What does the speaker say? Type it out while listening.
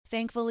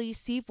Thankfully,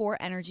 C4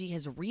 Energy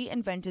has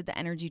reinvented the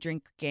energy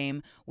drink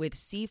game with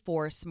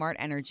C4 Smart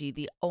Energy,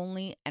 the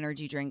only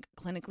energy drink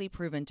clinically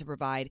proven to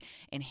provide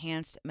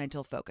enhanced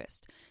mental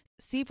focus.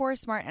 C4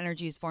 Smart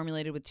Energy is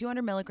formulated with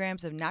 200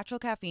 milligrams of natural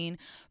caffeine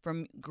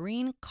from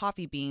green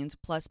coffee beans,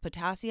 plus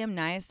potassium,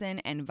 niacin,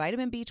 and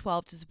vitamin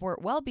B12 to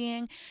support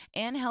well-being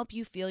and help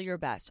you feel your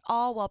best,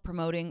 all while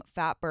promoting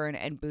fat burn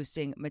and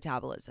boosting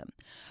metabolism.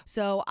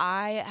 So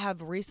I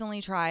have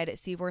recently tried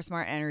C4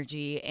 Smart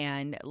Energy,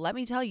 and let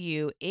me tell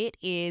you, it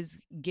is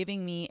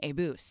giving me a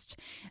boost.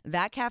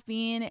 That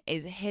caffeine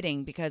is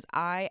hitting because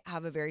I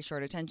have a very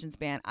short attention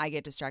span. I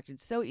get distracted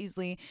so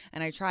easily,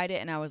 and I tried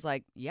it and I was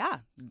like,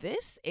 yeah,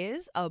 this is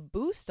a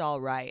boost,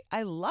 all right.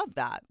 I love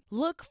that.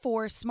 Look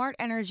for Smart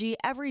Energy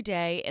every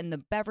day in the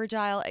beverage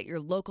aisle at your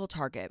local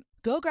Target.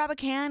 Go grab a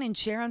can and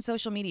share on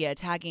social media,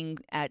 tagging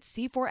at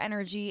C4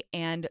 Energy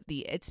and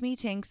the It's Me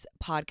Tinks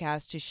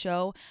podcast to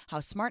show how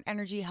Smart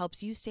Energy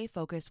helps you stay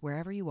focused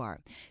wherever you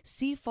are.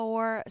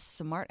 C4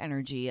 Smart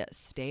Energy,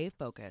 stay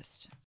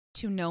focused.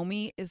 To know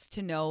me is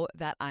to know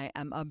that I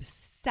am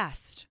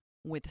obsessed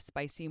with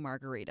spicy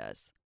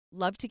margaritas.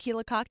 Love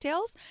tequila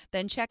cocktails?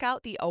 Then check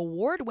out the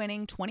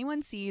award-winning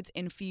 21 Seeds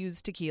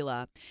Infused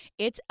Tequila.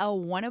 It's a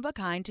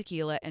one-of-a-kind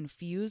tequila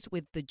infused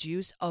with the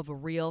juice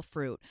of real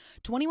fruit.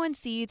 21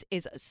 Seeds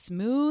is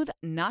smooth,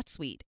 not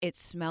sweet. It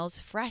smells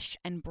fresh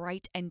and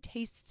bright and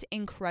tastes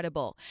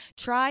incredible.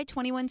 Try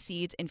 21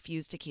 Seeds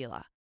Infused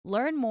Tequila.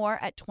 Learn more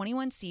at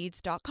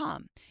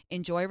 21seeds.com.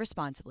 Enjoy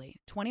responsibly.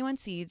 21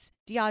 Seeds,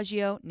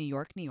 Diageo, New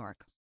York, New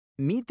York.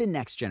 Meet the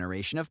next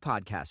generation of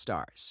podcast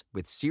stars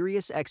with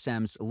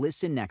SiriusXM's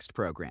Listen Next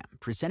program,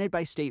 presented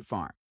by State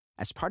Farm.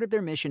 As part of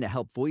their mission to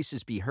help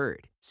voices be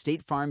heard,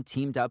 State Farm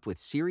teamed up with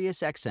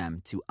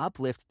SiriusXM to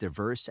uplift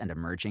diverse and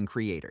emerging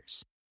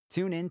creators.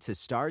 Tune in to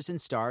Stars and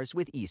Stars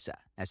with Issa,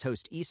 as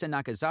host Issa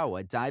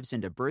Nakazawa dives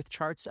into birth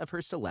charts of her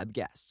celeb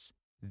guests.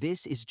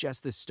 This is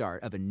just the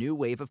start of a new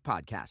wave of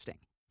podcasting.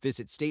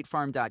 Visit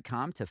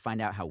statefarm.com to find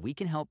out how we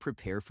can help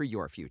prepare for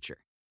your future.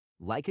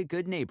 Like a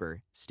good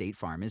neighbor, State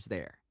Farm is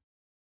there.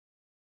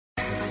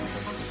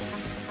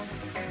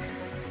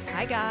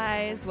 Hi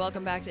guys,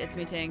 welcome back to It's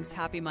Me Tinks.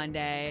 Happy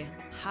Monday.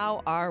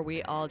 How are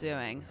we all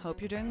doing? Hope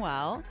you're doing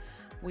well.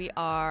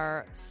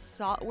 We're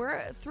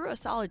through a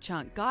solid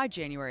chunk. God,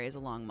 January is a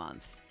long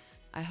month.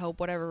 I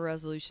hope whatever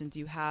resolutions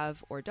you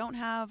have or don't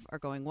have are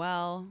going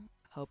well.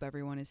 Hope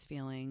everyone is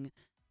feeling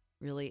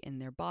really in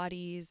their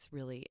bodies,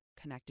 really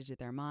connected to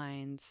their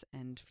minds,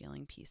 and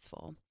feeling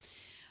peaceful.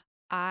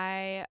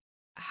 I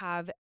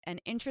have an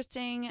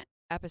interesting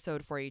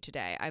episode for you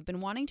today. I've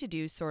been wanting to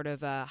do sort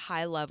of a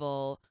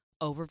high-level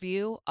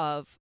overview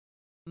of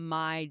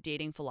my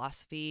dating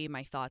philosophy,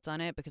 my thoughts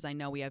on it, because I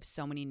know we have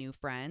so many new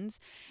friends,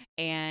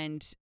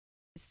 and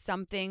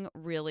something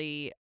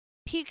really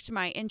piqued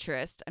my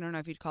interest. I don't know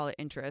if you'd call it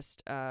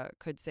interest.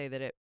 Could say that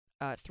it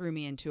threw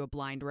me into a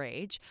blind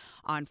rage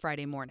on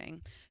Friday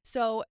morning.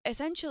 So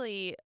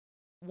essentially,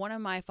 one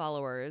of my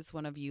followers,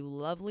 one of you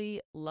lovely,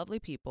 lovely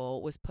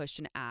people, was pushed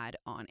an ad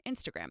on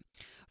Instagram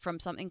from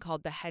something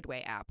called the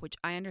Headway app, which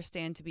I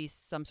understand to be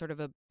some sort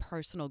of a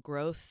personal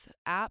growth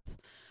app.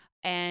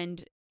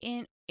 And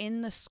in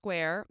the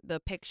square, the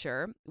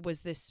picture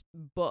was this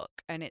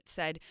book, and it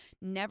said,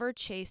 "Never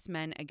Chase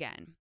Men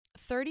Again.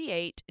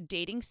 38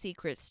 Dating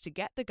Secrets to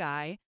Get the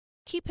Guy,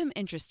 Keep Him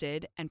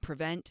Interested, and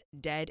Prevent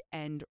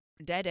Dead-End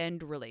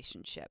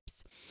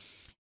Relationships."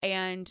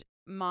 And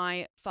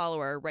my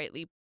follower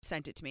rightly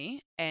sent it to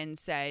me and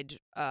said,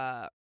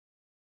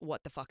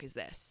 what the fuck is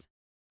this?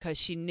 Because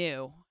she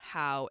knew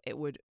how it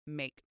would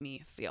make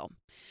me feel.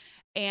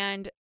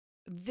 And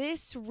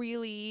this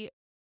really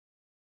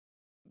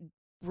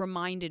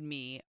reminded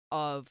me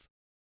of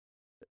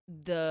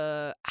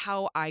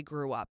how I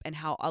grew up and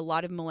how a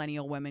lot of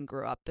millennial women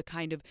grew up, the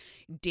kind of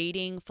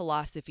dating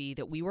philosophy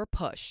that we were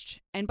pushed.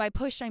 And by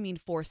pushed, I mean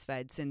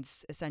force-fed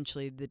since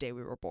essentially the day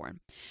we were born.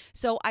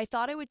 So I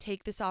thought I would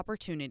take this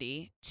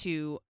opportunity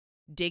to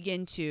dig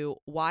into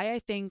why I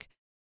think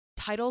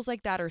titles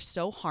like that are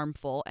so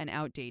harmful and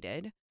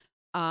outdated,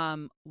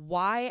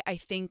 why I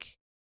think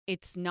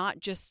it's not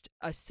just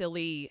a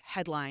silly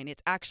headline.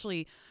 It's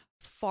actually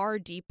far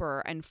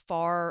deeper and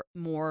far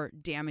more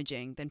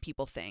damaging than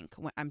people think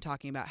when I'm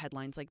talking about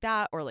headlines like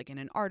that or like in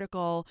an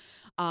article,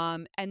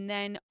 and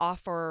then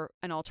offer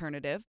an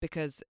alternative,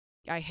 because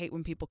I hate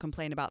when people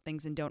complain about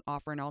things and don't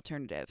offer an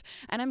alternative.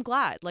 And I'm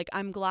glad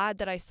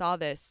that I saw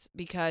this,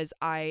 because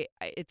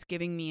it's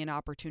giving me an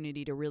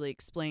opportunity to really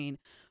explain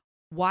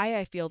why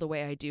I feel the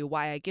way I do,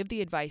 why I give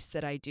the advice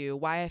that I do,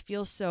 why I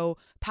feel so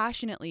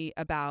passionately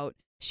about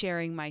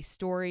sharing my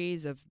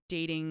stories of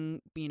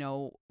dating,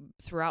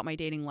 throughout my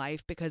dating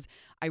life, because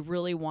I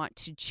really want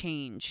to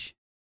change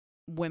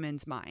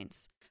women's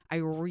minds. I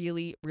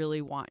really, really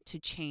want to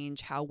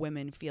change how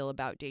women feel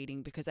about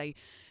dating, because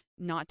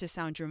not to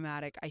sound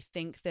dramatic, I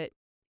think that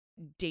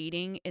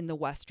dating in the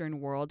Western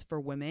world for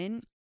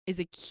women is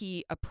a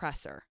key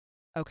oppressor,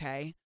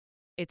 okay?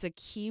 It's a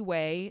key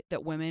way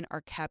that women are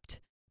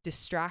kept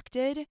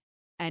distracted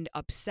and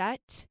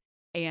upset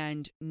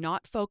and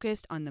not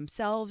focused on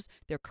themselves,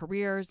 their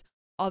careers,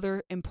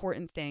 other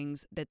important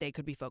things that they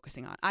could be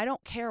focusing on. I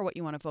don't care what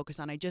you want to focus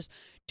on. I just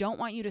don't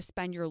want you to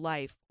spend your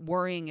life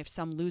worrying if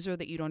some loser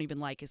that you don't even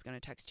like is going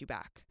to text you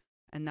back.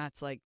 And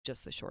that's like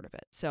just the short of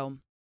it. So,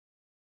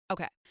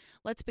 okay,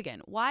 let's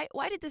begin. Why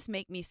did this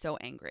make me so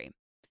angry?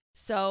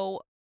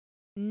 So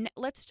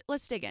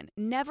let's dig in.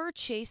 Never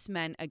chase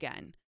men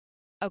again.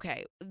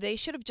 Okay, they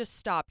should have just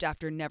stopped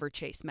after Never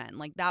Chase Men.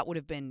 Like, that would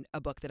have been a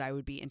book that I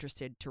would be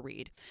interested to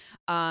read.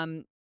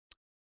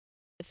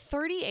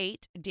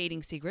 38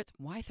 dating secrets.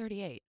 Why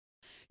 38?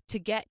 To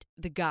get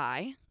the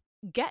guy.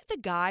 Get the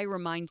guy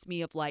reminds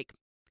me of like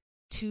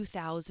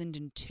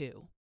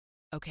 2002.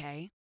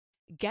 Okay?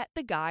 Get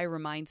the guy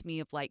reminds me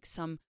of like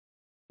some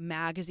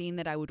magazine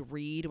that I would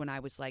read when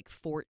I was like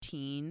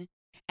 14.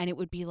 And it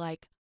would be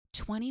like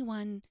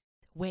 21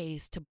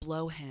 ways to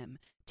blow him,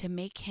 to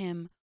make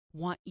him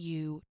want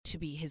you to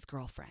be his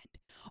girlfriend,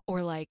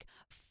 or like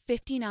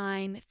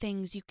 59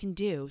 things you can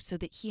do so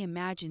that he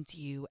imagines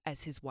you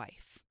as his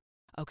wife.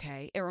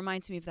 Okay, it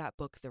reminds me of that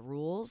book, The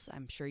Rules.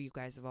 I'm sure you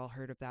guys have all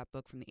heard of that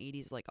book from the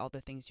 80s, like all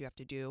the things you have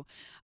to do.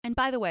 And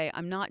by the way,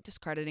 I'm not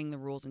discrediting The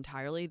Rules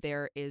entirely.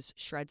 There is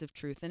shreds of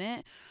truth in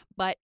it,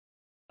 but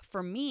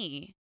for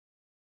me,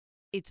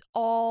 it's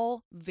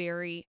all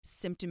very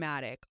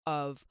symptomatic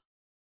of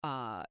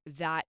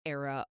that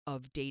era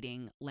of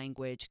dating,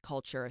 language,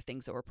 culture,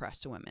 things that were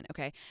pressed to women,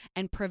 okay?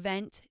 And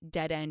prevent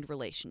dead-end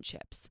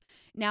relationships.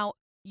 Now,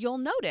 you'll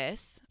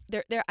notice,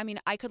 I mean,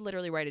 I could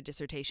literally write a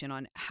dissertation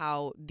on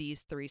how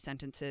these 3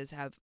 sentences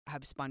have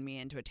spun me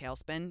into a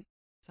tailspin.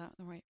 Is that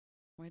the right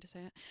way to say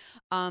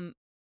it?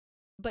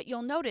 But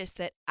you'll notice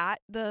that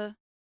at the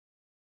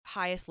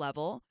highest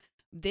level,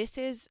 this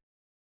is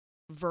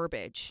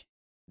verbiage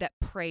that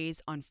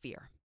preys on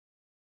fear,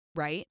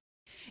 right?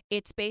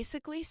 It's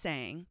basically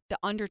saying the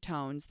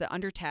undertones, the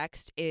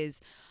undertext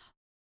is,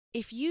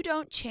 if you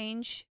don't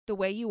change the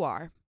way you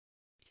are,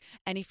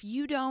 and if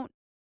you don't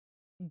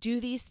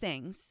do these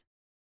things,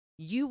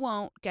 you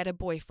won't get a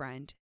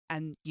boyfriend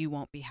and you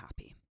won't be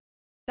happy.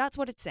 That's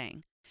what it's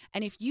saying.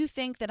 And if you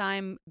think that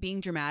I'm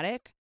being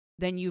dramatic,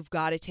 then you've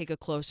got to take a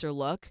closer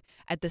look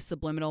at the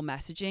subliminal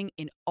messaging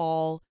in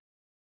all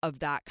of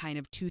that kind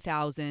of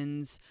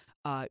 2000s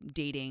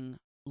dating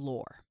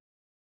lore.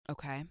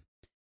 Okay?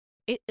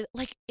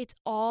 It's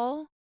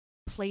all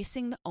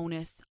placing the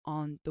onus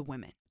on the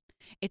women.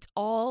 It's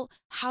all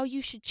how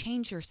you should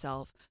change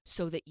yourself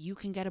so that you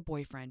can get a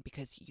boyfriend,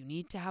 because you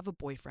need to have a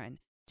boyfriend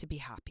to be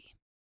happy.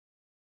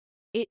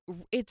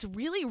 It's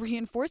really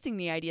reinforcing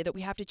the idea that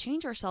we have to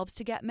change ourselves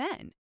to get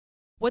men.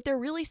 What they're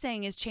really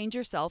saying is change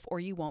yourself or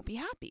you won't be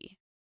happy.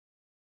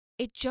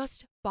 It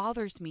just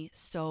bothers me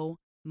so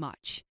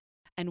much.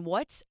 And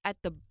what's at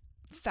the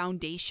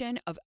foundation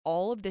of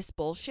all of this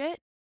bullshit?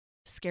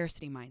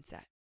 Scarcity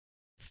mindset.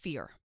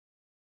 Fear.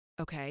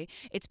 Okay?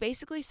 It's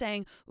basically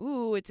saying,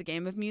 ooh, it's a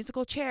game of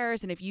musical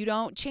chairs, and if you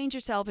don't change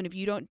yourself, and if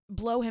you don't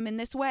blow him in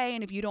this way,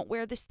 and if you don't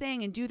wear this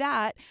thing and do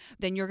that,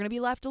 then you're going to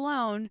be left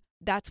alone.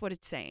 That's what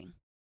it's saying.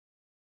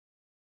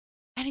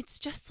 And it's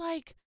just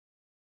like,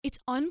 it's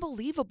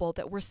unbelievable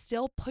that we're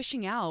still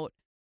pushing out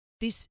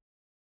this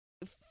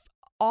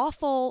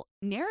awful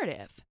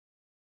narrative.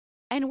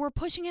 And we're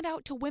pushing it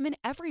out to women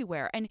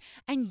everywhere and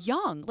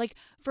young. Like,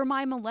 for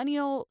my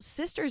millennial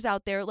sisters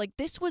out there, like,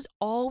 this was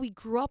all we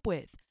grew up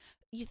with.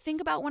 You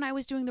think about when I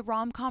was doing the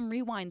rom-com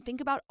rewind,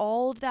 think about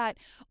all of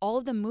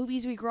the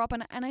movies we grew up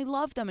on, and I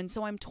love them. And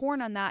so I'm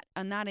torn on that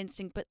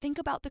instinct, but think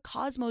about the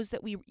cosmos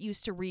that we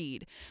used to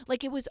read.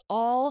 Like, it was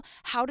all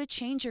how to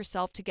change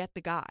yourself to get the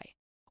guy,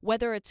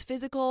 whether it's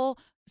physical,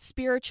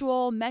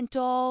 spiritual,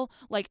 mental,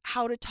 like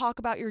how to talk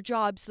about your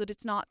job so that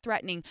it's not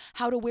threatening,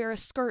 how to wear a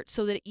skirt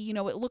so that, you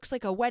know, it looks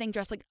like a wedding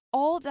dress, like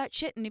all of that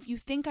shit. And if you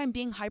think I'm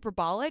being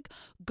hyperbolic,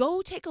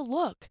 go take a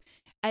look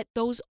at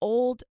those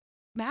old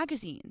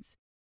magazines.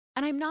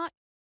 And I'm not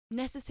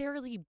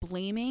necessarily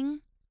blaming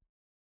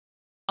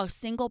a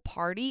single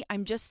party.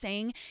 I'm just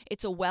saying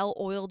it's a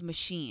well-oiled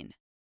machine,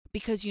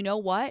 because you know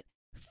what?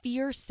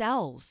 Fear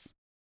sells.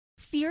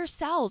 Fear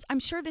sells. I'm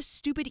sure this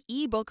stupid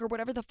ebook or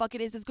whatever the fuck it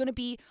is going to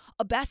be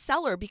a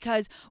bestseller,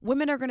 because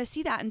women are going to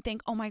see that and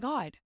think, oh my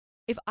God,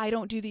 if I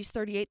don't do these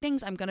 38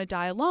 things, I'm going to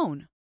die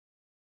alone.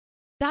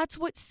 That's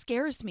what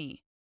scares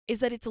me, is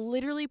that it's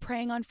literally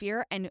preying on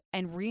fear and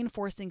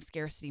reinforcing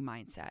scarcity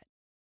mindset.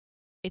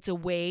 It's a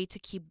way to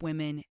keep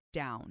women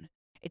down.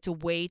 It's a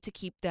way to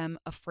keep them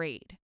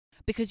afraid.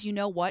 Because you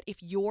know what?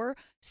 If you're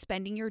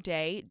spending your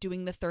day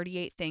doing the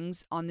 38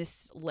 things on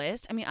this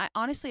list, I mean, I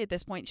honestly, at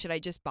this point, should I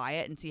just buy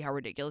it and see how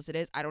ridiculous it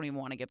is? I don't even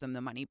want to give them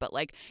the money. But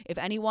like, if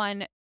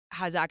anyone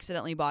has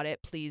accidentally bought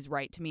it, please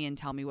write to me and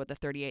tell me what the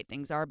 38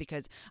 things are,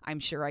 because I'm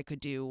sure I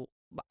could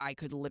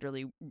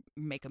literally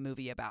make a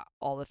movie about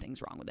all the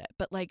things wrong with it.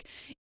 But like,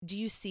 do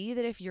you see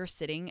that if you're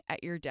sitting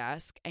at your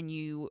desk and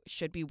you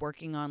should be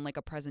working on like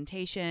a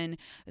presentation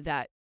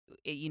that,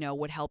 you know,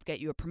 would help get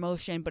you a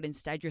promotion, but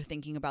instead you're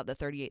thinking about the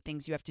 38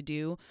 things you have to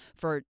do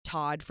for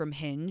Todd from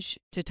Hinge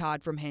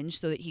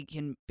so that he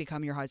can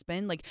become your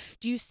husband? Like,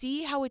 do you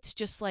see how it's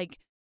just like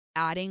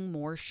adding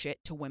more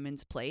shit to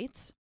women's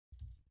plates.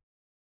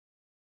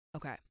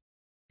 Okay.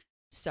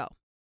 So,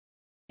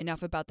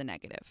 enough about the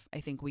negative. I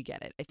think we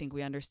get it. I think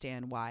we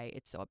understand why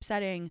it's so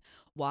upsetting,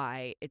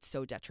 why it's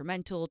so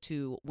detrimental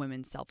to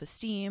women's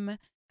self-esteem,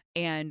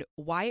 and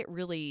why it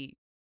really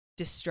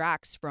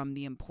distracts from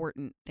the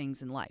important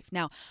things in life.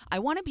 Now, I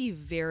want to be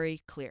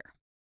very clear.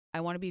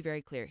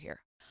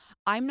 Here.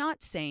 I'm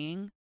not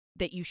saying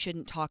that you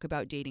shouldn't talk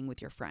about dating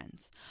with your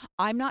friends.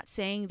 I'm not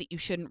saying that you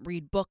shouldn't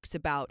read books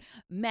about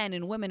men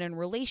and women and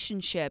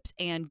relationships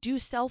and do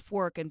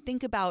self-work and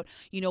think about,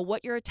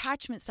 what your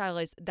attachment style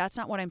is. That's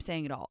not what I'm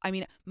saying at all. I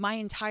mean, my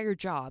entire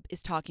job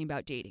is talking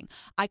about dating.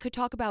 I could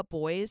talk about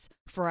boys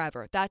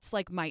forever. That's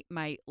like my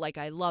I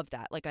love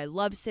that. Like I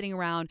love sitting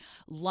around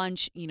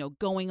lunch,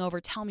 going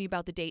over, tell me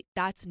about the date.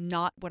 That's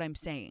not what I'm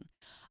saying.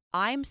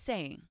 I'm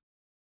saying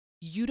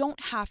you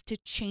don't have to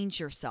change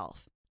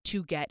yourself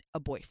to get a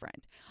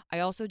boyfriend. I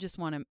also just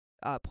want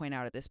to point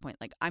out at this point,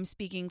 like I'm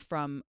speaking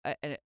from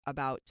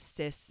about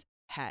cis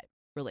het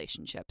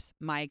relationships.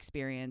 My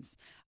experience,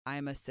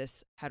 I'm a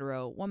cis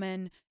hetero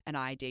woman and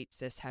I date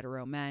cis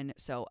hetero men.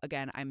 So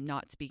again, I'm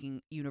not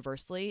speaking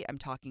universally. I'm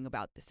talking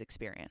about this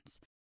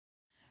experience.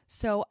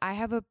 So I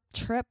have a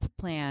trip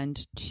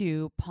planned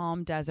to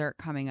Palm Desert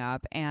coming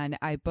up, and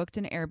I booked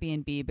an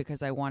Airbnb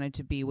because I wanted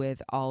to be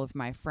with all of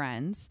my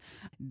friends.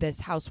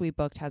 This house we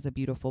booked has a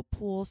beautiful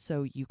pool,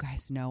 so you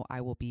guys know I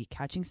will be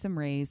catching some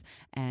rays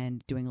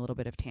and doing a little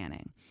bit of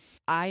tanning.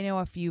 I know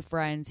a few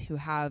friends who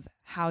have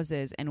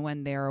houses, and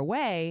when they're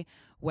away,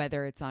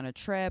 whether it's on a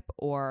trip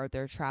or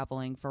they're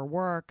traveling for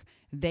work,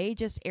 they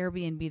just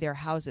Airbnb their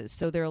houses.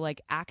 So they're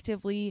like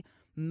actively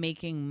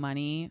making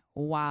money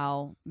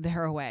while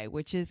they're away,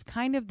 which is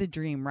kind of the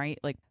dream, right?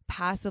 Like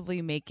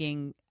passively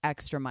making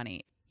extra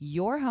money.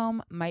 Your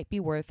home might be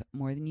worth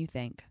more than you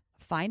think.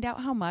 Find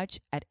out how much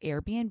at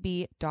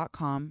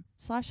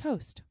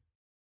airbnb.com/host.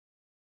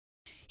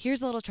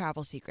 Here's a little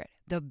travel secret.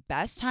 The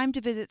best time to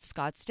visit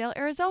Scottsdale,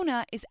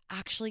 Arizona is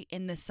actually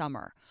in the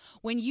summer.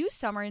 When you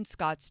summer in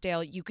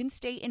Scottsdale, you can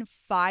stay in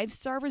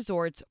 5-star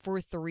resorts for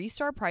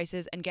 3-star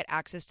prices and get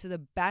access to the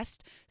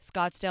best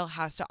Scottsdale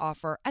has to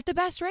offer at the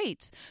best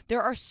rates.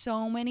 There are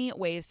so many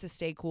ways to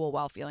stay cool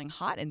while feeling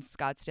hot in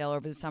Scottsdale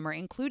over the summer,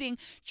 including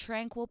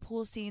tranquil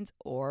pool scenes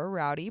or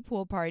rowdy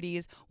pool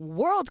parties,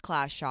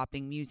 world-class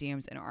shopping,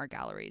 museums, and art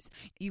galleries.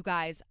 You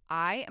guys,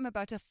 I am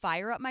about to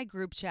fire up my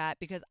group chat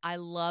because I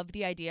love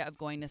the idea of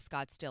going to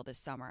Scottsdale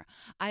this summer.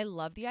 I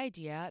love the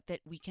idea that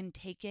we can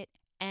take it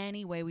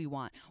any way we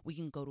want. We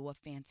can go to a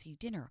fancy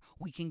dinner.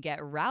 We can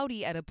get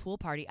rowdy at a pool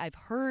party. I've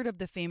heard of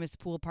the famous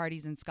pool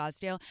parties in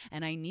Scottsdale,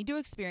 and I need to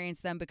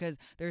experience them because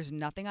there's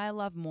nothing I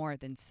love more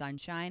than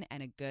sunshine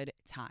and a good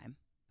time.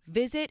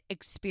 Visit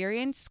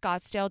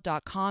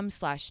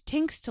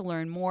experiencescottsdale.com/tinks to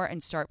learn more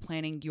and start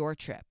planning your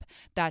trip.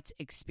 That's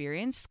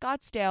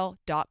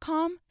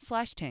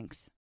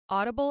experiencescottsdale.com/tinks.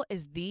 Audible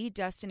is the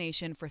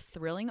destination for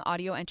thrilling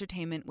audio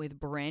entertainment with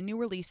brand new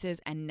releases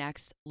and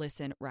next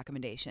listen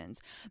recommendations.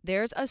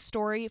 There's a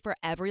story for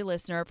every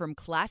listener, from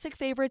classic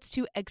favorites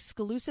to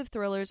exclusive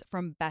thrillers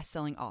from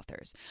best-selling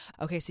authors.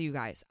 Okay, so you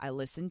guys, I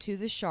listened to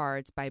The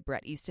Shards by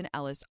Bret Easton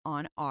Ellis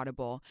on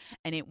Audible,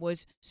 and it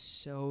was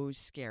so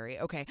scary.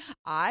 Okay,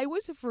 I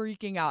was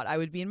freaking out. I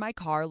would be in my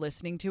car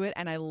listening to it,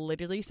 and I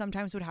literally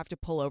sometimes would have to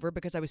pull over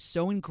because I was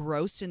so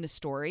engrossed in the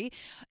story.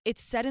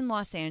 It's set in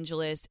Los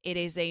Angeles. It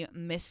is a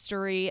mystery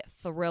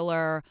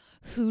thriller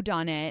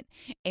whodunit,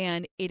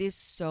 and it is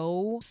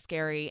so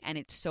scary and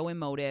it's so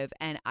emotive,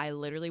 and I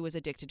literally was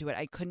addicted to it.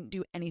 I couldn't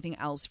do anything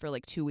else for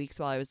like 2 weeks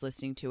while I was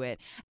listening to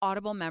it.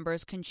 Audible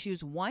members can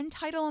choose one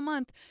title a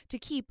month to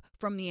keep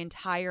from the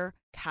entire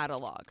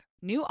catalog.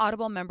 New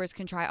Audible members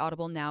can try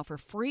Audible now for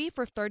free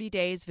for 30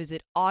 days.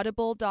 Visit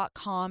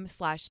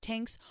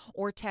audible.com/tinks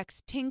or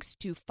text tinks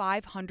to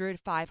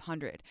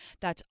 500-500.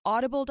 That's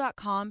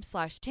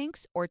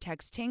audible.com/tinks or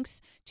text tinks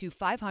to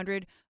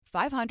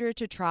 500-500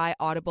 to try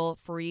Audible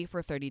free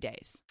for 30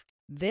 days.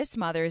 This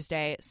Mother's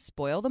Day,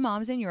 spoil the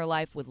moms in your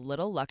life with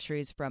little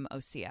luxuries from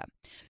Osea.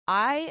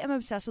 I am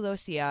obsessed with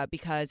Osea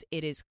because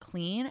it is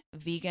clean,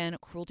 vegan,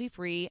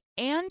 cruelty-free,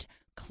 and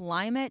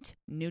climate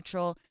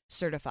neutral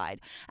certified.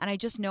 And I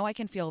just know I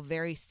can feel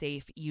very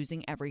safe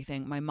using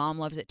everything. My mom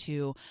loves it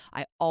too.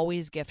 I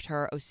always gift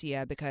her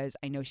Osea because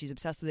I know she's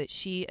obsessed with it.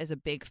 She is a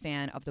big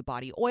fan of the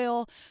body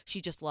oil. She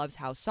just loves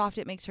how soft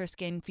it makes her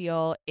skin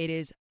feel. It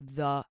is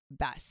the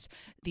best.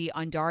 The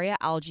Undaria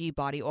algae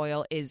body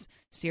oil is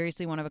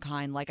seriously one of a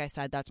kind. Like I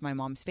said, that's my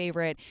mom's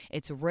favorite.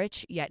 It's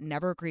rich yet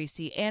never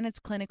greasy, and it's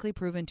clinically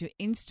proven to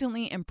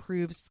instantly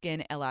improve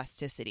skin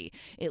elasticity.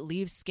 It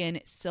leaves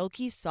skin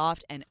silky,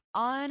 soft, and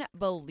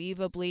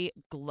unbelievably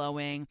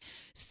glowing.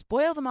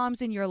 Spoil the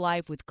moms in your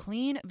life with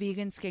clean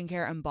vegan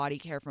skincare and body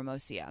care from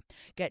Osea.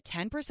 Get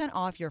 10%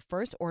 off your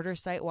first order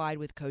site-wide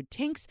with code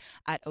TINKS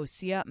at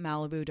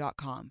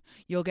OseaMalibu.com.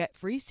 You'll get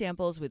free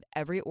samples with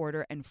every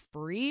order and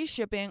free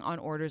shipping on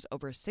orders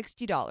over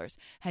 $60.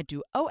 Head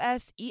to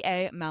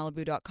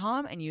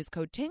OSEAMalibu.com and use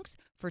code TINKS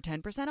for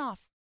 10%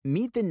 off.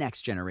 Meet the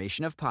next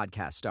generation of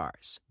podcast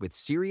stars with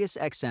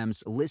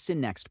SiriusXM's Listen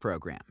Next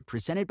program,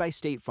 presented by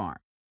State Farm.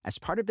 As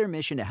part of their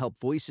mission to help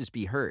voices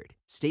be heard,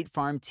 State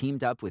Farm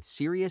teamed up with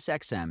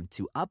SiriusXM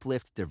to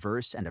uplift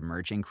diverse and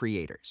emerging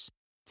creators.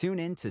 Tune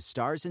in to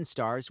Stars and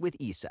Stars with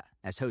Issa,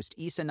 as host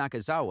Issa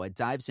Nakazawa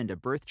dives into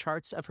birth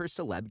charts of her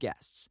celeb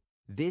guests.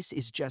 This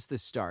is just the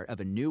start of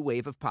a new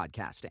wave of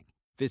podcasting.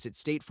 Visit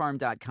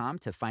statefarm.com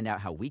to find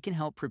out how we can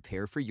help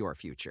prepare for your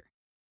future.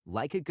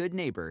 Like a good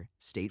neighbor,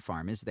 State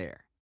Farm is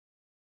there.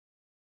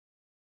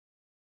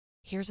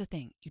 Here's the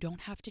thing. You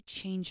don't have to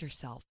change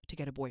yourself to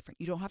get a boyfriend.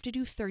 You don't have to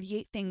do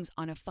 38 things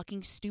on a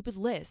fucking stupid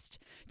list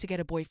to get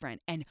a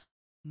boyfriend. And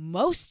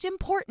most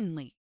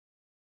importantly,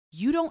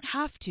 you don't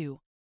have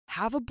to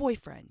have a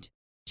boyfriend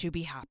to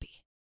be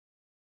happy.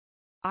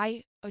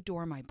 I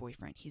adore my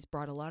boyfriend. He's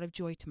brought a lot of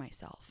joy to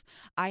myself.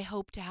 I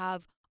hope to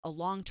have a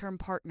long-term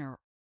partner.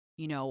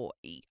 You know,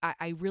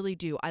 I really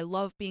do. I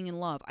love being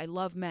in love. I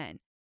love men.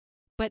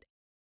 But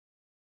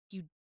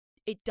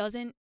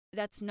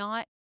that's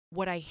not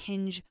what I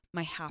hinge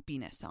my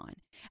happiness on.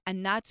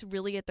 And that's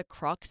really at the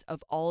crux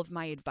of all of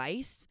my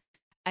advice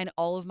and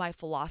all of my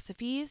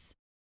philosophies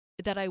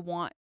that I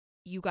want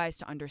you guys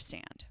to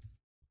understand.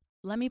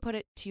 Let me put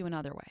it to you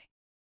another way.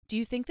 Do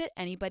you think that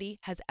anybody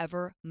has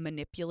ever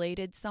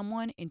manipulated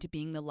someone into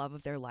being the love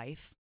of their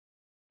life?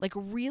 Like,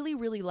 really,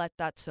 really let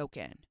that soak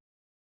in.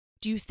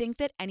 Do you think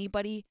that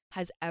anybody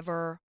has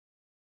ever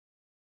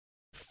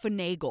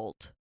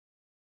finagled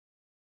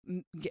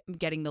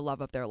getting the love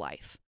of their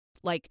life?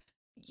 Like,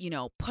 you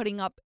know, putting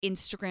up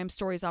Instagram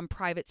stories on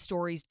private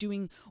stories,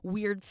 doing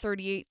weird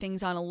 38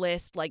 things on a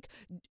list, like,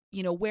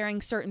 you know,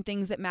 wearing certain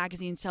things that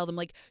magazines tell them.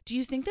 Like, do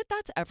you think that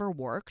that's ever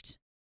worked?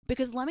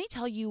 Because let me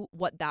tell you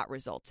what that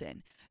results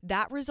in.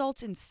 That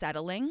results in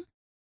settling.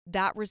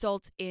 That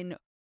results in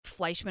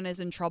Fleischman is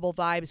in trouble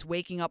vibes,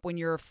 waking up when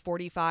you're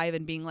 45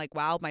 and being like,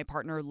 wow, my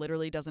partner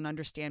literally doesn't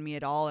understand me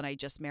at all. And I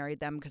just married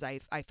them because I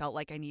felt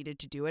like I needed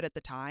to do it at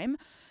the time.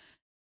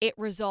 It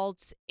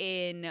results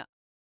in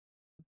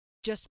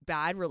just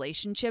bad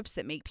relationships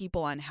that make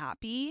people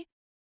unhappy.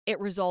 It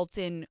results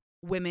in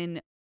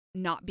women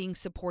not being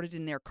supported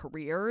in their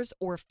careers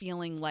or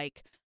feeling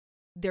like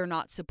they're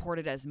not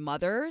supported as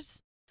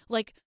mothers.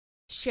 Like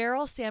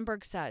Sheryl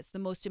Sandberg says, the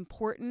most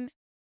important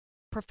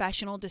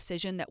professional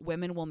decision that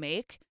women will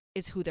make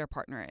is who their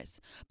partner is.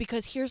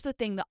 Because here's the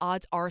thing, the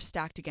odds are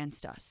stacked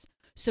against us.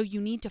 So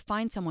you need to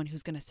find someone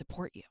who's going to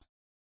support you.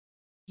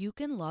 You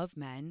can love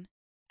men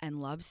and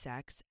love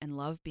sex and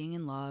love being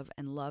in love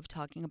and love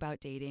talking about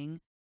dating,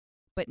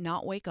 but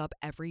not wake up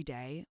every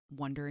day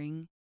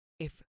wondering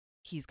if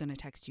he's going to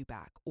text you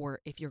back or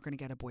if you're going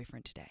to get a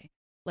boyfriend today.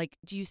 Like,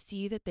 do you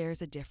see that there's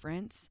a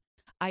difference?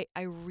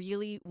 I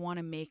really want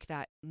to make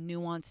that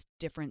nuanced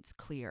difference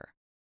clear,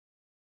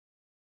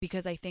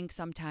 because I think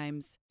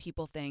sometimes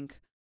people think,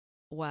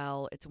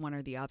 well, it's one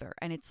or the other.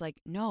 And it's like,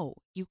 no,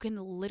 you can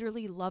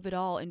literally love it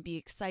all and be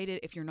excited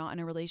if you're not in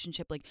a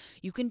relationship. Like,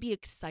 you can be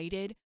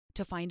excited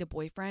to find a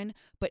boyfriend,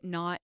 but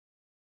not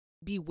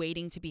be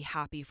waiting to be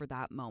happy for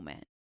that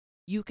moment.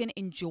 You can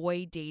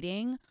enjoy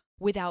dating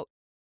without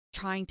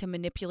trying to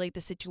manipulate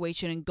the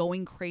situation and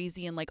going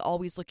crazy and like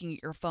always looking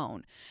at your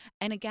phone.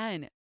 And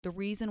again, the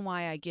reason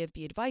why I give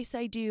the advice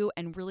I do,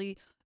 and really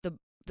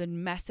the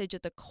message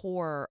at the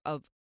core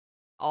of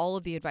all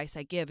of the advice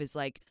I give, is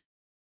like,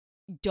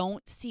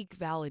 don't seek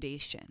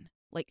validation.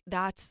 Like,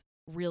 that's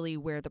really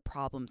where the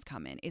problems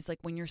come in. Is like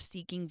when you're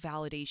seeking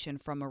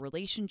validation from a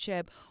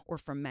relationship or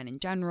from men in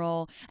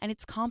general. And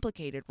it's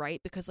complicated,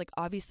 right? Because like,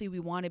 obviously we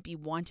want to be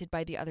wanted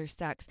by the other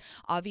sex.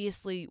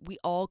 Obviously we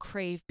all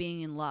crave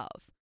being in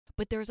love.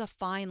 But there's a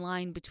fine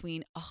line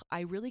between,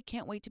 I really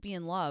can't wait to be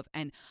in love,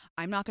 and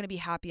I'm not going to be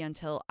happy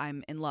until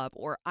I'm in love,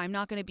 or I'm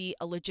not going to be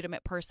a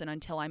legitimate person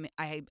until I'm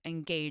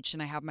engaged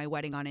and I have my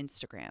wedding on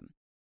Instagram.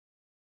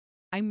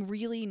 I'm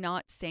really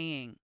not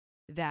saying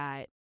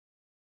that,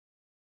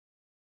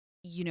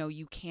 you know,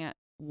 you can't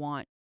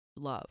want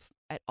love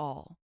at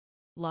all.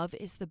 Love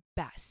is the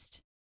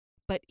best.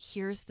 But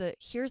here's the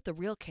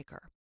real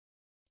kicker.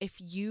 If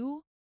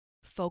you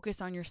focus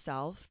on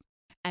yourself,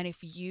 and if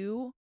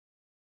you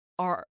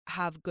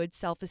have good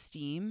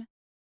self-esteem,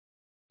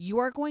 you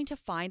are going to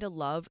find a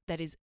love that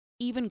is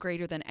even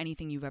greater than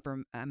anything you've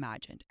ever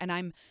imagined. And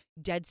I'm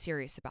dead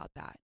serious about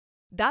that.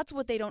 That's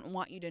what they don't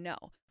want you to know.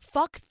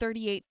 Fuck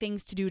 38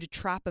 things to do to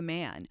trap a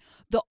man.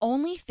 The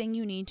only thing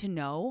you need to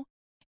know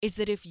is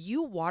that if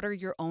you water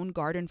your own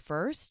garden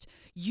first,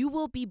 you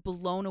will be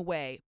blown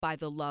away by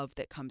the love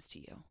that comes to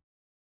you.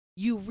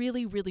 You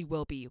really, really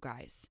will be, you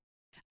guys.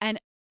 And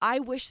I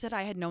wish that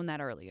I had known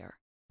that earlier,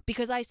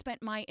 because I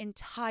spent my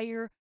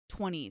entire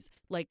 20s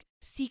like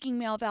seeking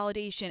male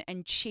validation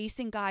and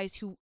chasing guys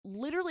who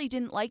literally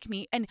didn't like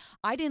me, and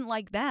I didn't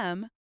like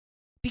them,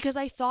 because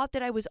I thought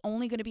that I was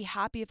only going to be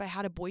happy if I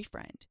had a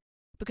boyfriend,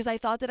 because I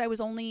thought that I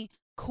was only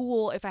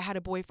cool if I had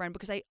a boyfriend,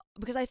 because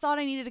I thought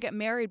I needed to get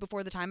married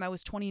before the time I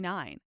was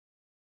 29.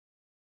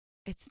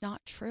 It's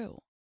not true.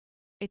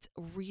 It's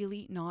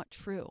really not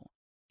true.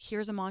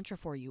 Here's a mantra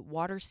for you.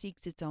 Water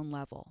seeks its own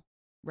level.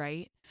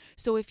 right?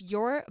 So if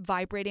you're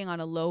vibrating on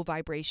a low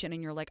vibration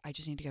and you're like, I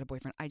just need to get a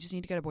boyfriend, I just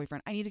need to get a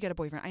boyfriend, I need to get a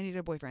boyfriend, I need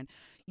a boyfriend,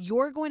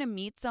 you're going to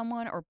meet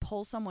someone or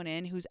pull someone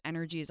in whose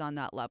energy is on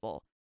that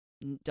level,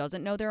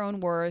 doesn't know their own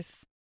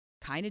worth,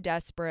 kind of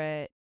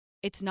desperate.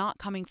 It's not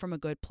coming from a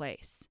good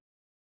place.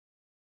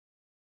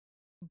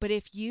 But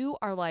if you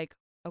are like,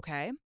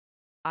 okay,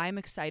 I'm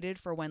excited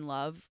for when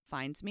love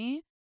finds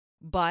me,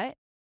 but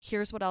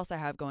here's what else I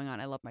have going on.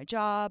 I love my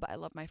job. I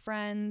love my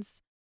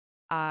friends.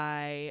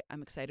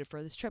 I'm excited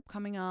for this trip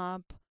coming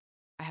up.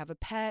 I have a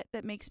pet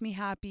that makes me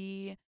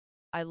happy.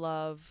 I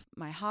love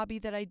my hobby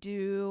that I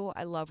do.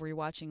 I love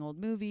rewatching old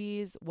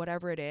movies,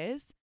 whatever it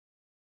is.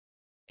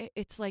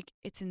 It's like,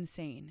 it's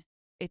insane.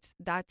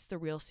 That's the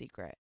real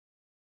secret.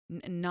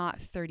 Not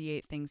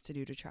 38 things to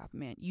do to trap a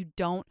man. You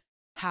don't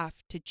have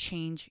to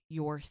change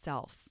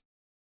yourself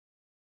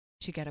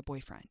to get a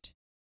boyfriend.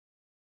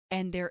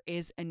 And there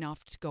is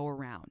enough to go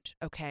around,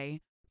 okay?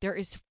 There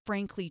is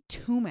frankly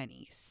too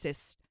many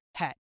cis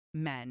het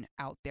men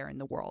out there in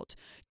the world.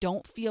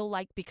 Don't feel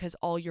like because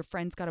all your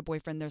friends got a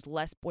boyfriend, there's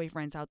less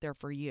boyfriends out there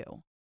for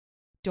you.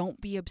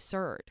 Don't be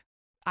absurd.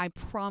 I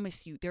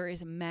promise you, there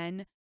is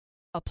men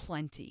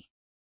aplenty.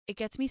 It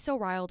gets me so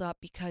riled up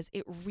because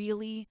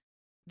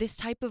this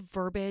type of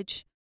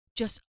verbiage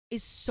just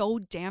is so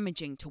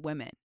damaging to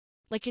women.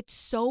 Like, it's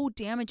so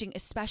damaging,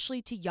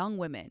 especially to young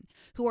women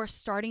who are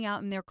starting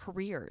out in their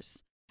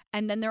careers.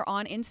 And then they're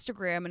on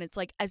Instagram, and it's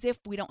like as if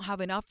we don't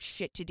have enough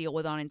shit to deal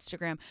with on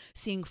Instagram,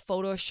 seeing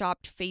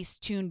photoshopped,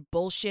 face-tuned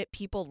bullshit,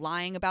 people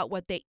lying about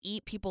what they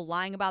eat, people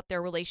lying about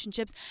their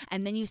relationships,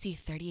 and then you see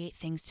 38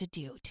 things to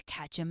do to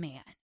catch a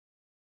man.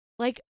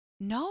 Like,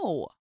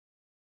 no.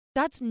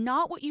 That's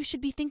not what you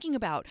should be thinking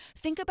about.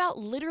 Think about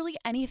literally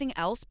anything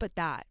else but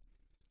that.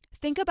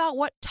 Think about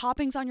what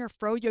toppings on your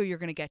froyo you're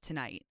going to get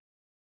tonight.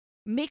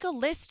 Make a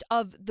list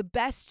of the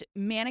best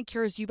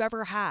manicures you've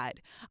ever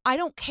had. I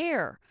don't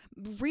care.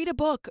 Read a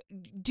book.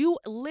 Do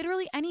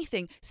literally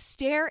anything.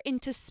 Stare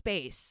into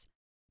space.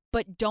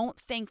 But don't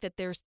think that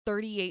there's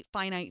 38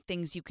 finite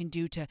things you can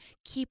do to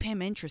keep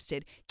him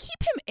interested.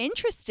 Keep him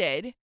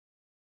interested?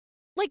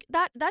 Like,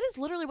 that is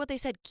literally what they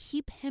said.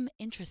 Keep him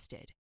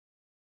interested.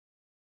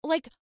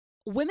 Like,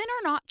 women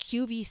are not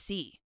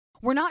QVC.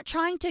 We're not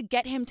trying to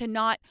get him to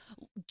not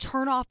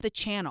turn off the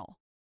channel.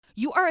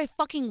 You are a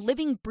fucking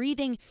living,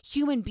 breathing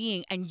human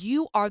being, and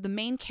you are the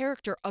main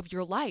character of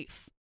your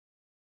life.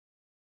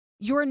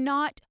 You're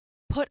not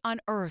put on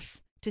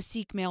earth to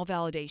seek male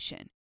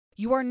validation.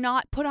 You are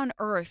not put on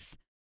earth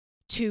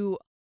to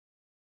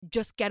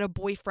just get a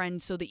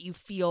boyfriend so that you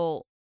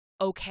feel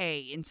okay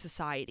in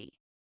society.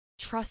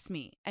 Trust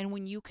me. And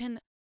when you can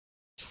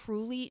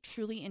truly,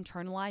 truly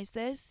internalize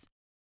this,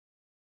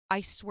 I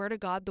swear to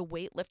God, the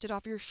weight lifted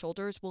off your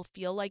shoulders will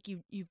feel like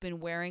you've been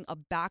wearing a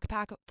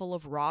backpack full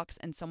of rocks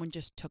and someone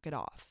just took it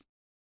off.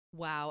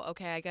 Wow.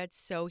 Okay. I got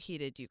so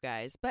heated, you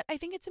guys. But I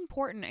think it's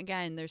important.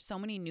 Again, there's so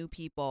many new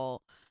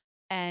people,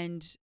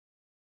 and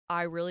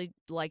I really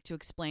like to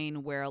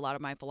explain where a lot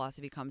of my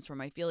philosophy comes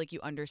from. I feel like you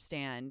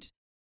understand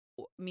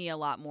me a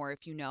lot more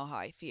if you know how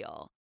I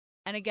feel.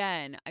 And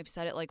again, I've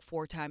said it like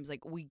 4 times,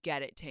 like, we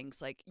get it,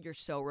 Tinks. Like, you're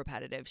so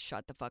repetitive.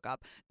 Shut the fuck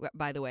up.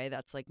 By the way,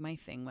 that's like my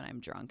thing when I'm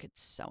drunk.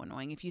 It's so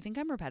annoying. If you think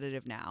I'm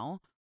repetitive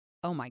now,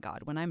 oh my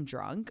God, when I'm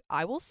drunk,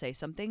 I will say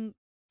something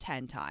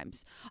 10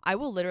 times. I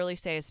will literally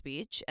say a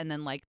speech and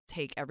then like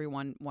take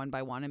everyone one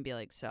by one and be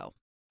like, so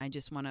I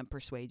just want to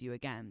persuade you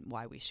again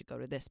why we should go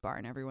to this bar.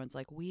 And everyone's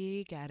like,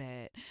 we get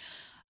it.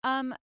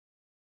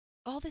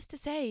 All this to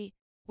say,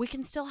 we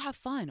can still have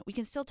fun. We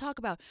can still talk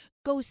about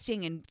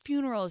ghosting and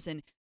funerals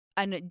and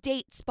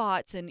date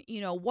spots and,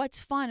 you know,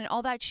 what's fun and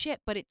all that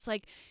shit. But it's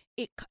like,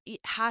 it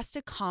has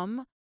to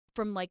come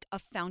from like a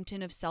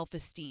fountain of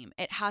self-esteem.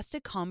 It has to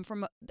come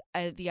from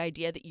the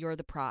idea that you're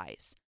the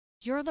prize.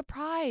 You're the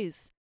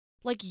prize.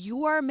 Like,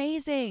 you are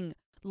amazing.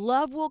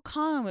 Love will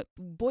come.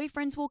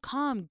 Boyfriends will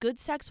come. Good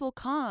sex will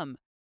come.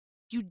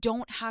 You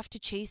don't have to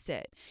chase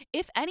it.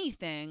 If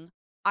anything,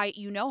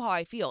 you know how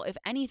I feel. If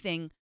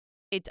anything,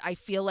 I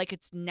feel like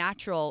it's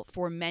natural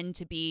for men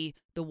to be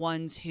the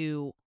ones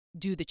who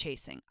do the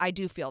chasing. I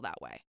do feel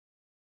that way.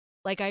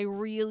 Like, I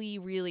really,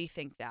 really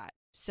think that.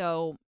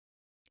 So,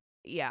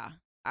 yeah,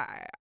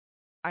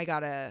 I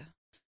gotta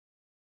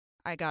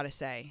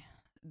say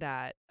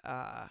that,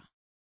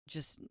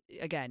 just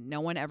again,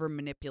 no one ever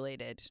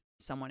manipulated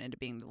someone into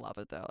being the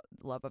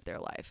love of their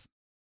life.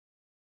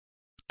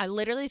 I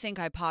literally think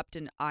I popped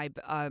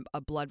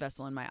a blood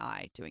vessel in my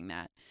eye doing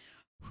that.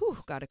 Whew,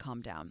 gotta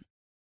calm down.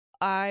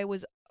 I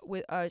was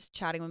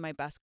chatting with my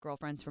best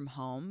girlfriends from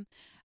home,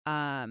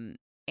 and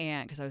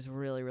because I was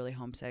really, really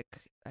homesick.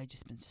 I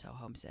just been so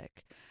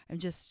homesick. I'm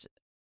just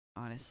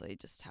honestly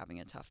just having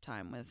a tough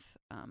time with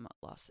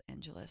Los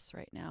Angeles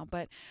right now.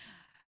 But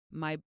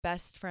my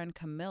best friend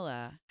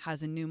Camilla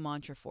has a new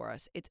mantra for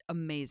us. It's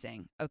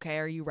amazing. Okay,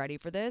 are you ready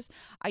for this?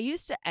 I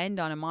used to end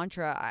on a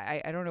mantra.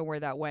 I don't know where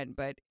that went,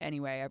 but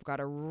anyway, I've got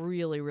a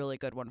really, really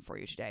good one for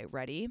you today.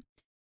 Ready?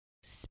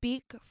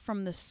 Speak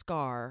from the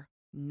scar,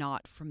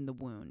 not from the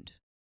wound.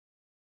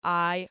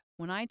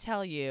 When I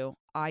tell you,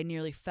 I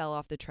nearly fell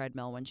off the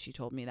treadmill when she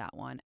told me that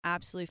one.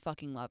 Absolutely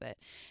fucking love it.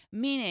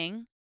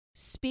 Meaning,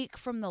 speak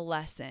from the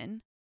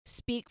lesson,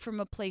 speak from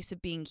a place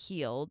of being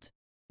healed,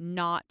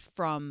 not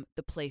from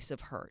the place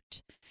of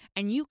hurt.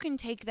 And you can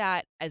take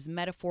that as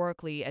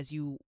metaphorically as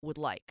you would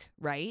like,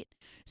 right?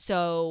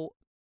 So,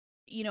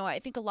 I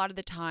think a lot of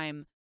the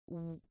time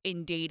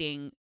in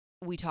dating,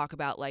 we talk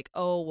about like,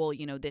 oh, well,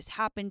 this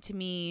happened to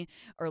me,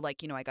 or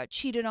like, I got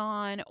cheated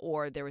on,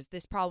 or there was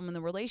this problem in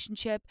the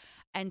relationship.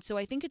 And so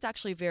I think it's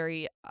actually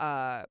very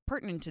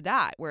pertinent to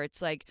that, where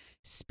it's like,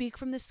 speak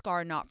from the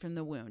scar, not from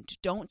the wound.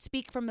 Don't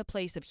speak from the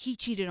place of he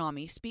cheated on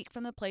me. Speak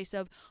from the place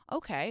of,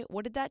 okay,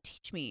 what did that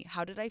teach me?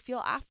 How did I feel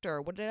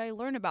after? What did I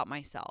learn about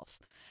myself?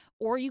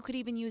 Or you could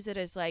even use it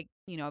as like,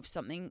 if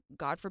something,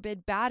 God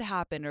forbid, bad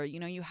happened, or,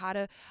 you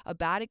had a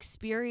bad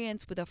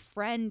experience with a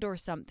friend or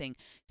something.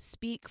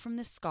 Speak from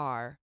the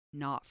scar,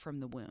 not from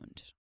the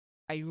wound.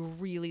 I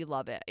really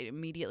love it. I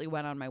immediately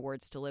went on my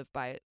words to live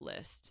by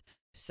list.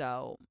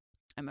 So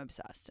I'm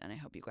obsessed, and I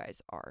hope you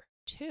guys are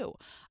too.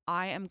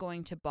 I am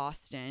going to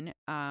Boston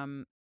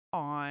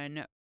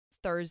on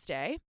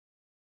Thursday.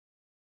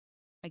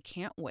 I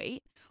can't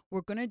wait.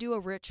 We're going to do a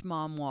rich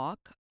mom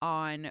walk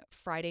on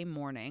Friday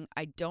morning.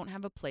 I don't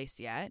have a place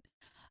yet.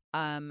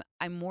 I'm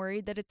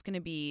worried that it's going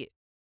to be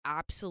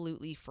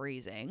absolutely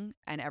freezing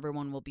and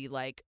everyone will be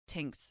like,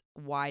 Tinks,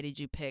 why did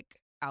you pick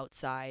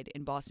outside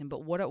in Boston?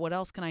 But what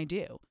else can I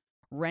do?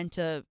 Rent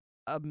a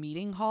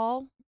meeting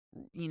hall?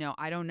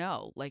 I don't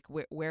know. Like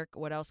where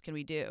what else can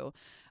we do?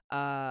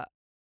 But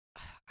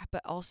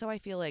also I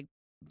feel like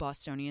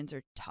Bostonians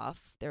are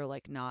tough. They're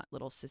like not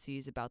little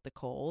sissies about the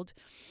cold.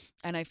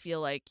 And I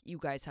feel like you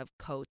guys have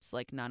coats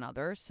like none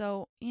other.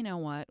 So you know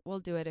what?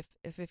 We'll do it.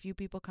 If a few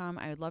people come,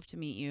 I would love to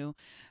meet you.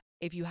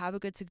 If you have a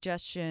good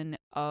suggestion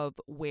of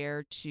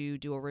where to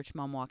do a rich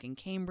mom walk in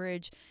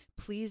Cambridge,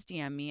 please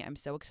DM me. I'm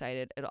so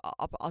excited.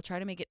 I'll try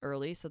to make it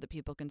early so that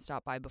people can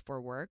stop by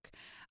before work.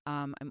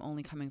 I'm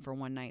only coming for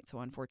one night, so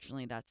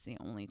unfortunately that's the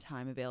only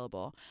time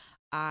available.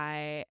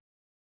 I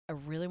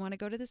really want to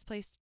go to this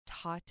place,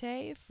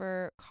 Tate,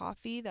 for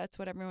coffee. That's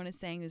what everyone is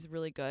saying is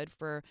really good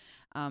for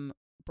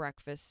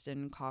breakfast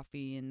and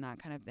coffee and that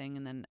kind of thing.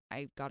 And then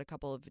I got a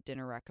couple of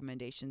dinner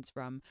recommendations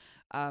from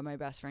my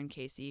best friend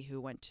Casey,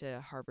 who went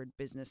to Harvard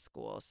Business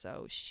School.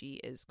 So she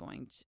is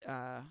going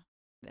to,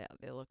 yeah,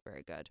 they look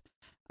very good.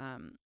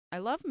 I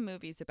love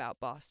movies about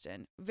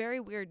Boston. Very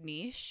weird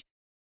niche,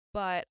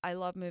 but I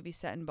love movies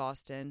set in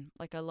Boston.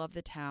 Like I love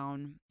The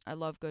Town. I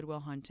love Good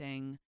Will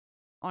Hunting.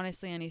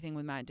 Honestly, anything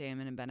with Matt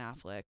Damon and Ben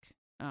Affleck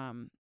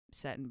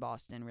set in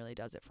Boston really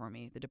does it for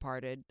me. The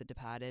Departed.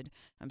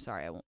 I'm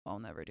sorry, I'll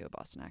never do a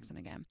Boston accent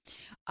again.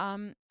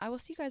 I will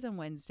see you guys on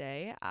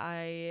Wednesday.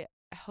 I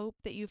hope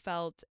that you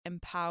felt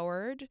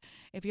empowered.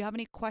 If you have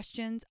any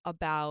questions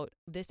about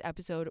this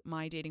episode,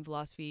 my dating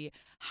philosophy,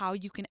 how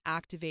you can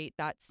activate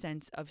that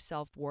sense of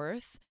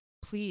self-worth,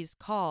 please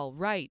call,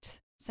 write,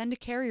 send a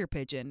carrier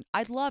pigeon.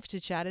 I'd love to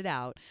chat it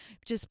out.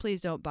 Just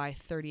please don't buy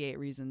 38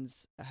 ways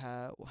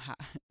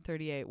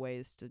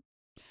to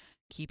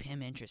keep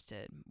him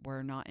interested.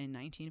 We're not in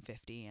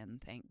 1950,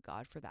 and thank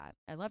God for that.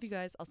 I love you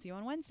guys. I'll see you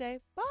on Wednesday.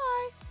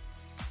 Bye.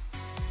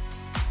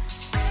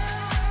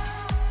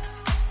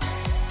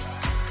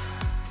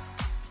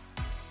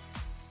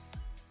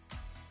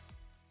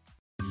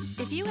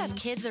 If you have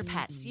kids or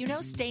pets, you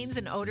know stains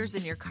and odors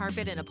in your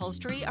carpet and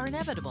upholstery are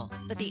inevitable,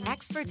 but the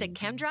experts at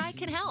ChemDry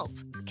can help.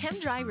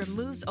 ChemDry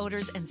removes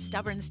odors and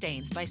stubborn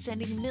stains by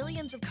sending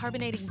millions of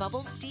carbonating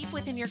bubbles deep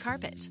within your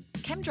carpet.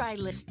 ChemDry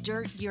lifts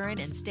dirt, urine,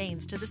 and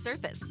stains to the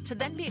surface to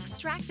then be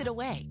extracted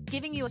away,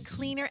 giving you a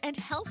cleaner and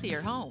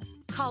healthier home.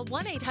 Call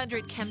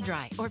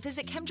 1-800-ChemDry or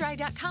visit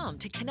chemdry.com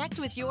to connect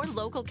with your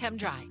local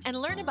ChemDry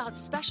and learn about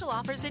special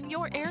offers in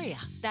your area.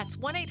 That's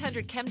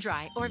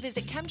 1-800-ChemDry or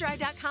visit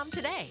chemdry.com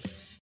today.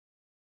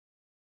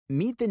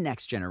 Meet the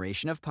next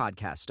generation of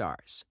podcast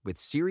stars with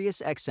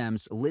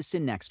SiriusXM's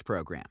Listen Next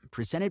program,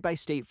 presented by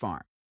State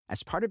Farm.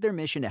 As part of their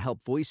mission to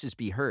help voices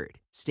be heard,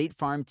 State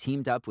Farm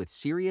teamed up with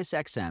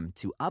SiriusXM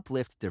to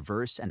uplift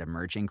diverse and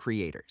emerging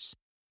creators.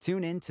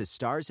 Tune in to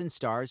Stars and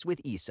Stars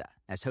with Issa,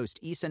 as host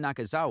Issa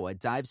Nakazawa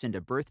dives into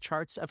birth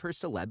charts of her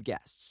celeb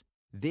guests.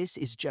 This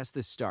is just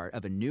the start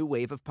of a new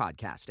wave of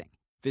podcasting.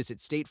 Visit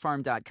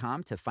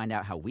statefarm.com to find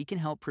out how we can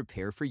help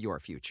prepare for your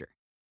future.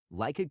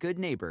 Like a good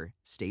neighbor,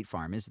 State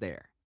Farm is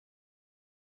there.